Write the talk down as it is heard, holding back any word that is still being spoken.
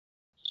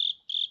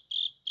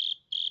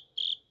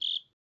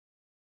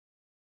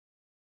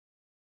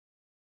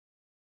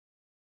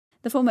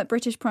The former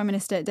British Prime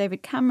Minister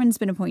David Cameron's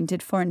been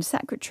appointed Foreign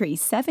Secretary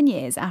 7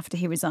 years after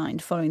he resigned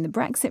following the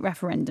Brexit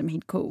referendum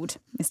he'd called.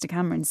 Mr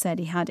Cameron said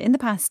he had in the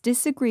past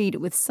disagreed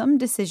with some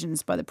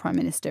decisions by the Prime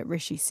Minister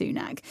Rishi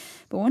Sunak,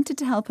 but wanted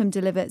to help him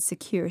deliver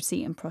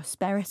security and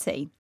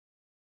prosperity.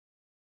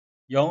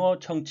 영어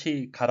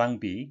청취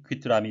가랑비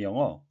귀뚜라미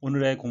영어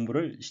오늘의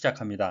공부를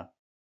시작합니다.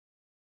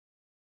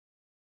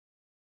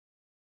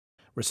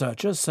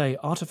 Researchers say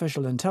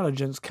artificial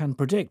intelligence can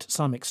predict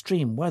some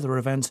extreme weather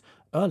events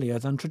earlier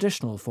than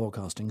traditional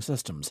forecasting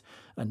systems.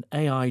 An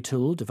AI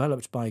tool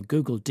developed by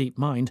Google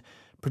DeepMind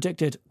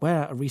predicted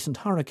where a recent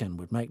hurricane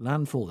would make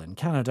landfall in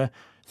Canada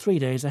 3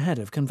 days ahead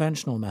of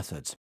conventional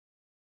methods.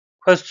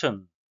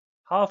 Question: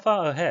 How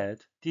far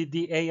ahead did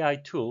the AI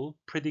tool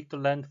predict the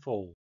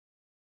landfall?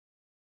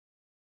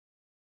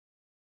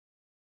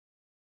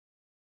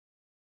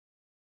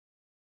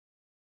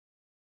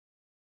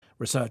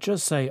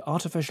 Researchers say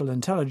artificial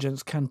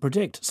intelligence can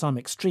predict some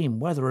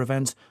extreme weather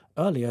events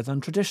earlier than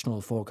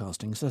traditional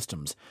forecasting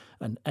systems.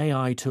 An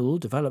AI tool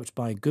developed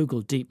by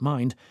Google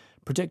DeepMind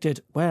predicted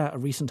where a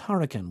recent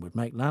hurricane would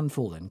make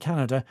landfall in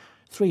Canada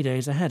 3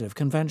 days ahead of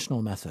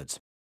conventional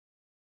methods.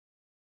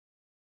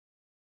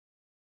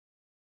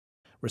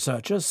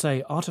 Researchers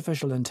say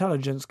artificial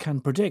intelligence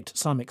can predict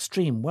some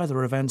extreme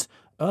weather events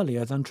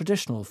earlier than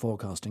traditional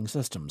forecasting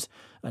systems.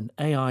 An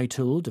AI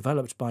tool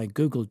developed by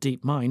Google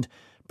DeepMind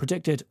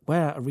predicted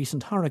where a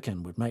recent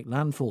hurricane would make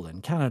landfall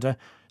in Canada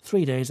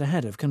 3 days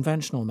ahead of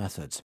conventional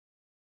methods.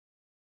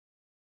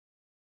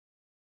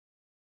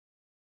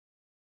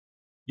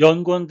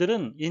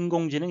 연구원들은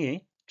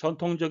인공지능이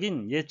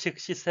전통적인 예측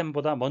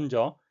시스템보다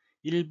먼저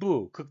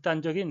일부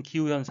극단적인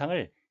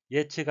기후현상을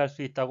예측할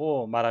수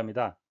있다고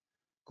말합니다.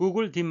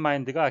 구글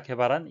딥마인드가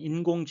개발한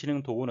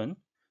인공지능 도구는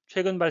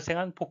최근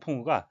발생한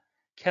폭풍우가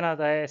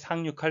캐나다에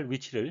상륙할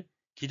위치를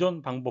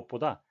기존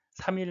방법보다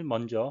 3일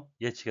먼저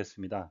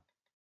예측했습니다.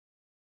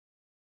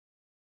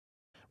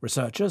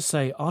 Researchers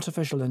say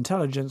artificial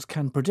intelligence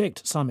can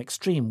predict some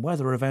extreme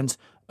weather events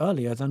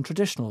earlier than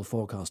traditional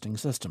forecasting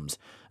systems.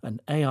 An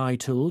AI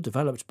tool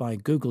developed by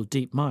Google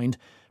DeepMind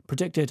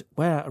predicted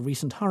where a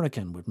recent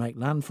hurricane would make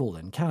landfall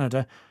in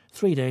Canada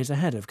 3 days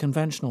ahead of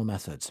conventional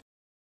methods.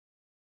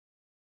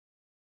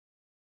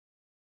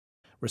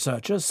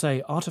 Researchers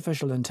say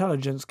artificial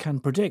intelligence can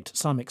predict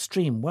some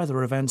extreme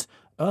weather events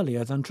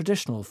earlier than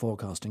traditional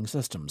forecasting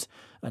systems.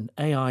 An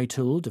AI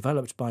tool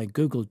developed by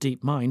Google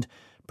DeepMind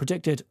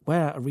predicted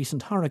where a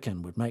recent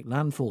hurricane would make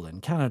landfall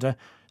in Canada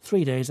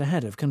 3 days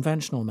ahead of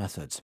conventional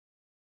methods.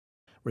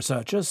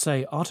 Researchers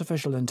say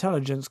artificial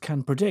intelligence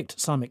can predict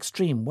some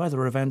extreme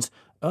weather events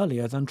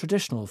earlier than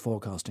traditional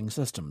forecasting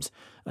systems.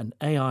 An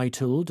AI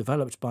tool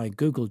developed by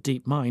Google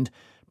DeepMind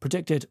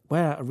predicted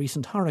where a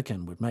recent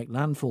hurricane would make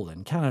landfall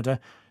in Canada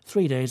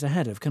 3 days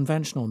ahead of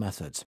conventional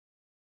methods.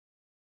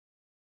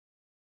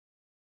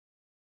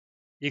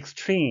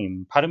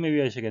 extreme, 발음에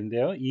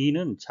유의하셔야겠는데요.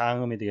 E는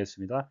장음이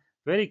되겠습니다.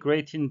 very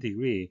great in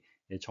degree,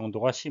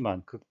 정도가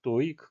심한,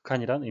 극도의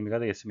극한이라는 의미가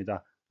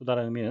되겠습니다. 또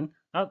다른 의미는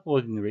not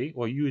ordinary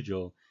or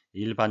usual,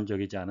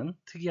 일반적이지 않은,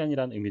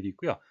 특이한이라는 의미도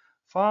있고요.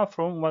 far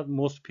from what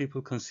most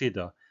people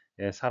consider,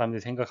 사람들이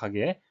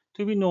생각하기에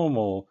to be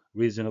normal,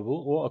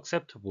 reasonable or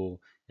acceptable,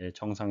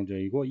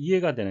 정상적이고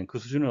이해가 되는 그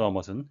수준을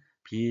넘어선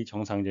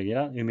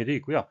비정상적이라는 의미도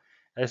있고요.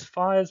 as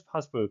far as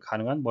possible,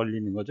 가능한 멀리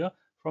있는 거죠.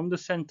 from the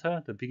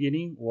center, the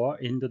beginning, or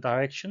in the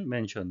direction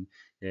mentioned,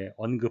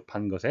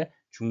 언급한 것의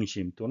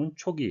중심 또는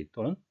초기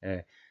또는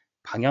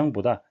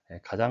방향보다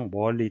가장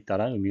멀리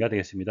있다는 의미가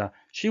되겠습니다.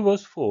 She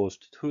was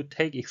forced to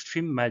take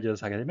extreme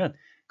measures 하게 되면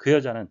그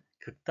여자는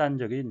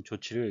극단적인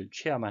조치를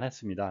취해야만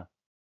했습니다.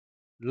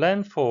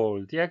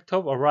 landfall, the act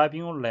of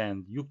arriving on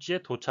land,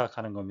 육지에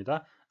도착하는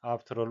겁니다.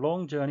 after a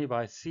long journey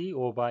by sea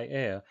or by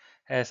air,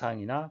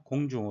 해상이나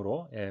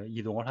공중으로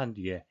이동을 한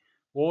뒤에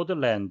or the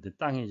land,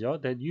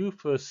 땅이죠. that you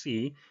first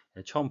see,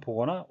 처음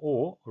보거나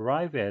or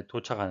arrive에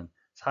도착하는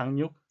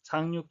상륙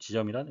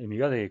지점이라는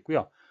의미가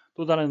되겠고요.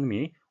 또 다른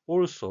의미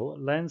also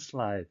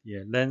landslide,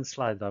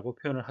 landslide라고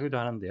표현을 하기도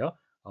하는데요.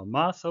 a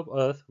mass of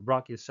earth,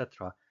 rock,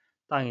 etc.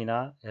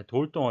 땅이나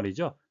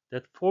돌덩어리죠.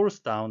 that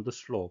falls down the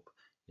slope,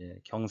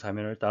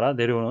 경사면을 따라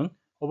내려오는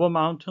of a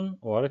mountain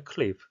or a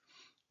cliff,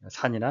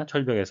 산이나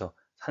절벽에서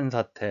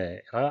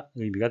산사태라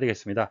의미가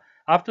되겠습니다.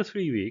 After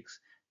 3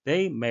 weeks,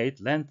 they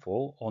made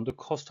landfall on the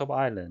coast of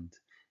Ireland.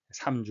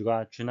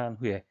 3주가 지난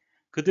후에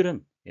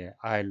그들은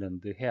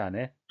아일랜드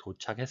해안에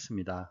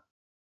도착했습니다.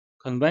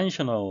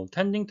 conventional,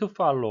 tending to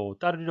follow,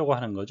 따르려고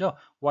하는 거죠.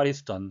 what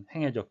is done,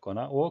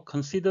 행해졌거나 or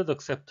considered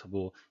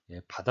acceptable,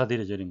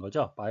 받아들여지는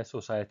거죠. by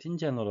society in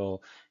general,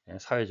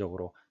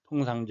 사회적으로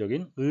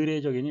통상적인,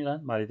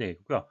 의례적인이라는 말이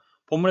되겠고요.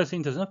 본문에서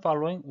힌트는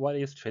following what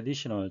is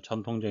traditional,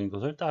 전통적인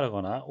것을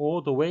따르거나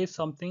or the way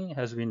something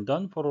has been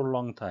done for a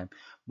long time,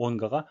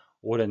 뭔가가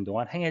오랜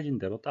동안 행해진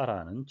대로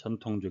따라하는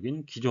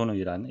전통적인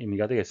기존의라는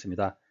의미가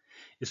되겠습니다.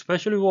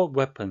 especially for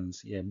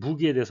weapons,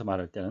 무기에 대해서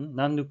말할 때는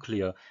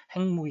non-nuclear,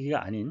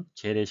 핵무기가 아닌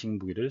재래식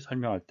무기를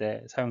설명할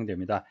때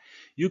사용됩니다.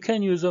 You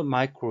can use a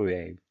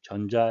microwave,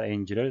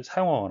 전자레인지를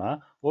사용하거나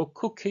or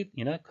cook it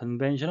in a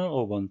conventional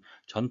oven,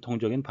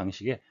 전통적인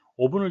방식의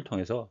오븐을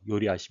통해서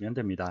요리하시면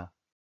됩니다.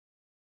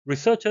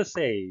 Researchers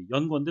say,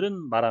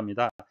 연구원들은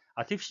말합니다.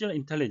 Artificial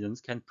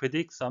intelligence can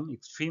predict some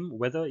extreme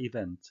weather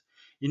events.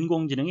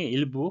 인공지능이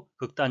일부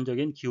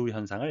극단적인 기후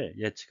현상을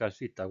예측할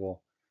수 있다고.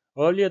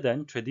 Earlier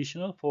than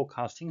traditional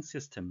forecasting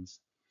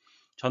systems.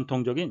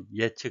 전통적인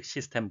예측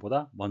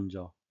시스템보다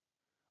먼저.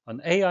 An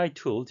AI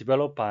tool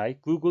developed by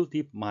Google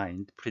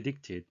DeepMind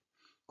predicted.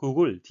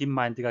 Google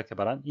DeepMind가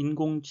개발한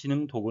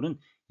인공지능 도구는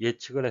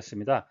예측을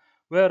했습니다.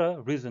 Where a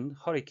recent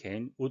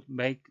hurricane would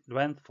make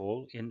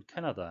landfall in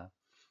Canada.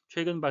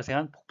 최근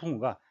발생한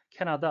폭풍우가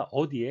캐나다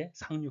어디에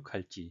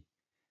상륙할지.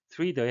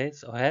 3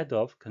 days ahead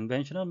of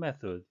conventional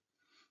method.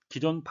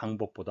 기존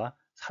방법보다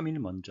 3일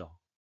먼저.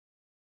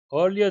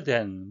 Earlier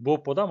than,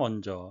 무엇보다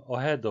먼저.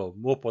 Ahead of,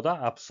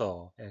 무엇보다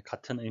앞서.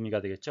 같은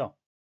의미가 되겠죠.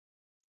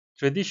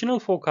 Traditional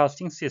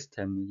forecasting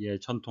system,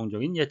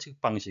 전통적인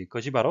예측 방식.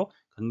 그것이 바로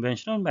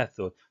conventional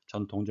method,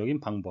 전통적인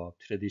방법.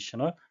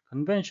 Traditional,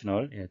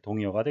 conventional,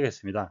 동의어가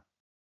되겠습니다.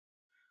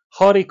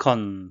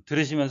 허리컨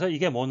들으시면서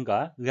이게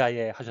뭔가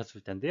의아해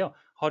하셨을 텐데요.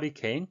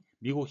 허리케인,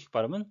 미국식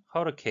발음은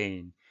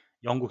허리케인,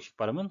 영국식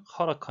발음은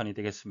허러컨이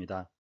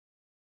되겠습니다.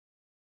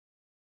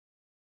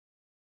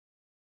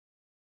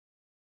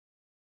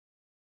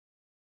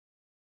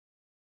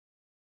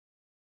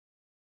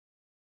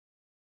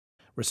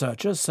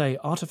 Researchers say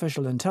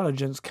artificial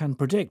intelligence can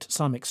predict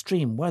some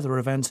extreme weather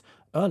events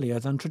earlier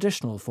than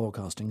traditional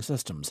forecasting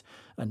systems.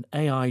 An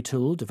AI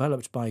tool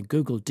developed by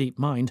Google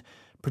DeepMind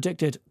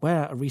predicted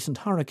where a recent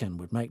hurricane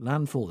would make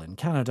landfall in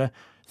Canada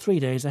 3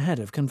 days ahead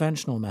of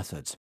conventional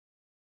methods.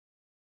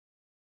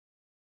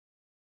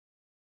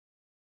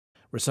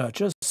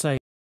 Researchers say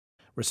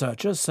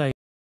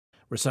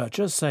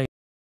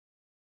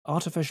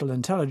artificial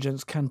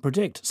intelligence can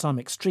predict some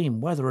extreme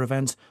weather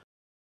events.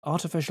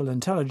 Artificial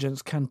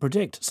intelligence can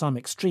predict some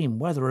extreme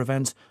weather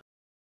events.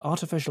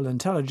 Artificial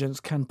intelligence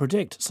can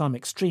predict some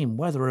extreme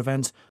weather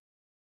events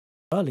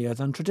earlier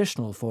than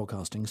traditional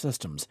forecasting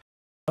systems.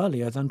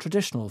 Earlier than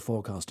traditional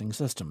forecasting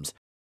systems.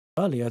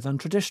 Earlier than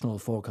traditional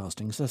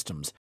forecasting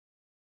systems.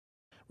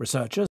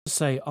 Researchers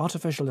say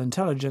artificial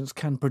intelligence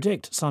can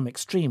predict some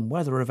extreme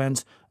weather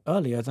events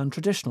earlier than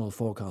traditional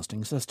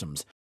forecasting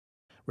systems.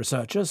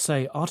 Researchers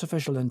say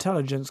artificial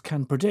intelligence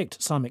can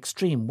predict some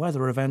extreme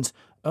weather events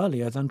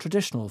earlier than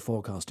traditional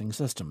forecasting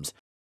systems.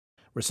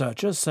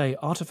 Researchers say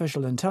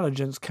artificial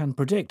intelligence can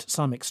predict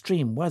some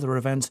extreme weather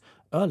events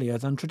earlier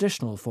than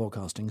traditional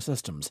forecasting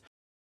systems.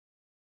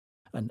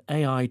 An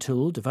AI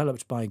tool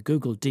developed by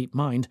Google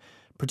DeepMind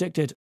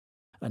predicted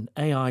An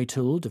AI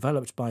tool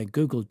developed by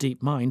Google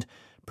DeepMind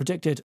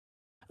predicted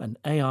An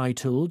AI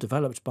tool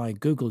developed by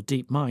Google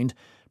DeepMind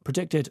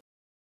predicted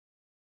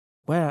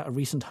where a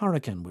recent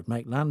hurricane would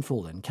make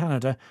landfall in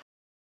Canada,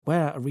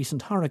 where a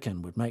recent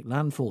hurricane would make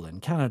landfall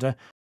in Canada,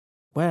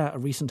 where a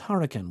recent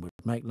hurricane would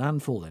make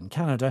landfall in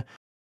Canada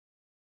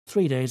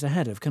 3 days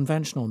ahead of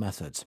conventional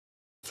methods.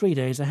 3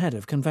 days ahead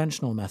of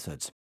conventional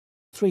methods.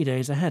 3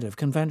 days ahead of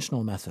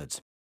conventional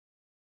methods.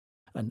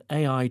 An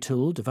AI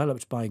tool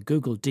developed by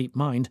Google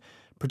DeepMind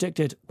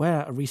predicted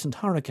where a recent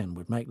hurricane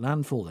would make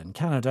landfall in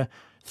Canada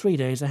 3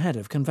 days ahead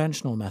of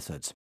conventional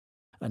methods.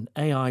 An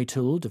AI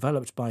tool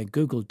developed by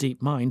Google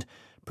DeepMind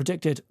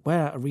predicted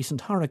where a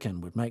recent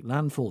hurricane would make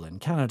landfall in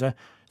Canada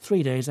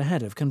 3 days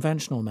ahead of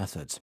conventional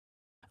methods.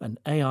 An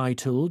AI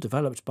tool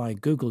developed by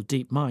Google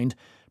DeepMind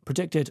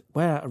predicted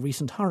where a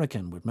recent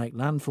hurricane would make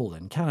landfall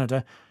in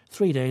Canada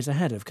 3 days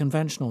ahead of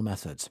conventional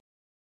methods.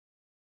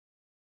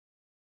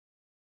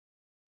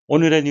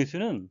 오늘의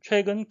뉴스는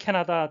최근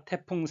캐나다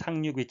태풍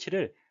상륙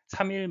위치를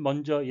 3일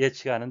먼저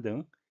예측하는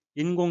등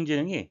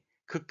인공지능이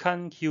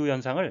극한 기후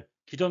현상을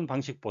기존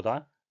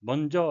방식보다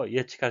먼저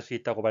예측할 수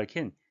있다고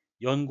밝힌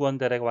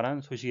연구원들에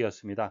관한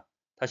소식이었습니다.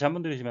 다시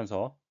한번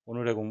들으시면서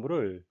오늘의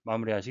공부를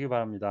마무리하시기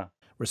바랍니다.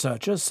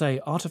 Researchers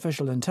say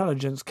artificial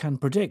intelligence can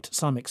predict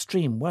some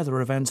extreme weather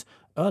events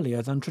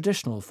earlier than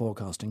traditional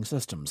forecasting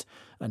systems.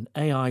 An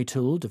AI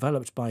tool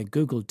developed by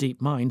Google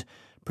DeepMind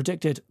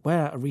predicted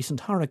where a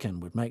recent hurricane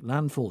would make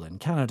landfall in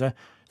Canada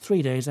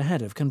 3 days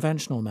ahead of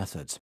conventional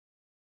methods.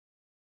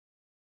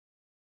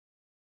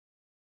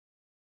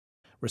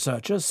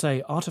 Researchers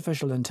say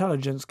artificial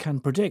intelligence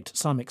can predict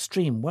some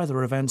extreme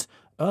weather events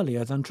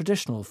earlier than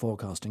traditional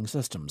forecasting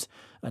systems.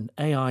 An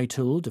AI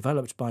tool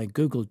developed by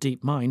Google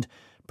DeepMind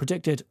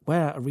predicted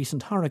where a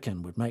recent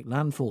hurricane would make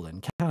landfall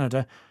in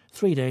Canada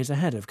 3 days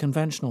ahead of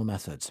conventional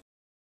methods.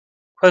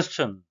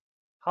 Question.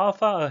 How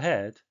far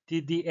ahead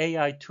did the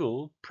AI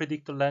tool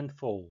predict the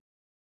landfall?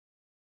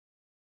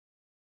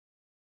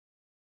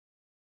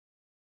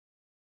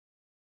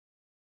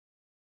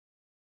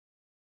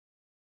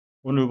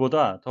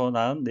 오늘보다 더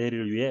나은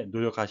내일을 위해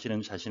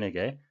노력하시는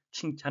자신에게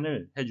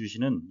칭찬을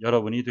해주시는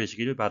여러분이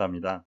되시길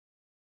바랍니다.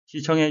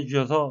 시청해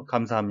주셔서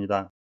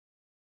감사합니다.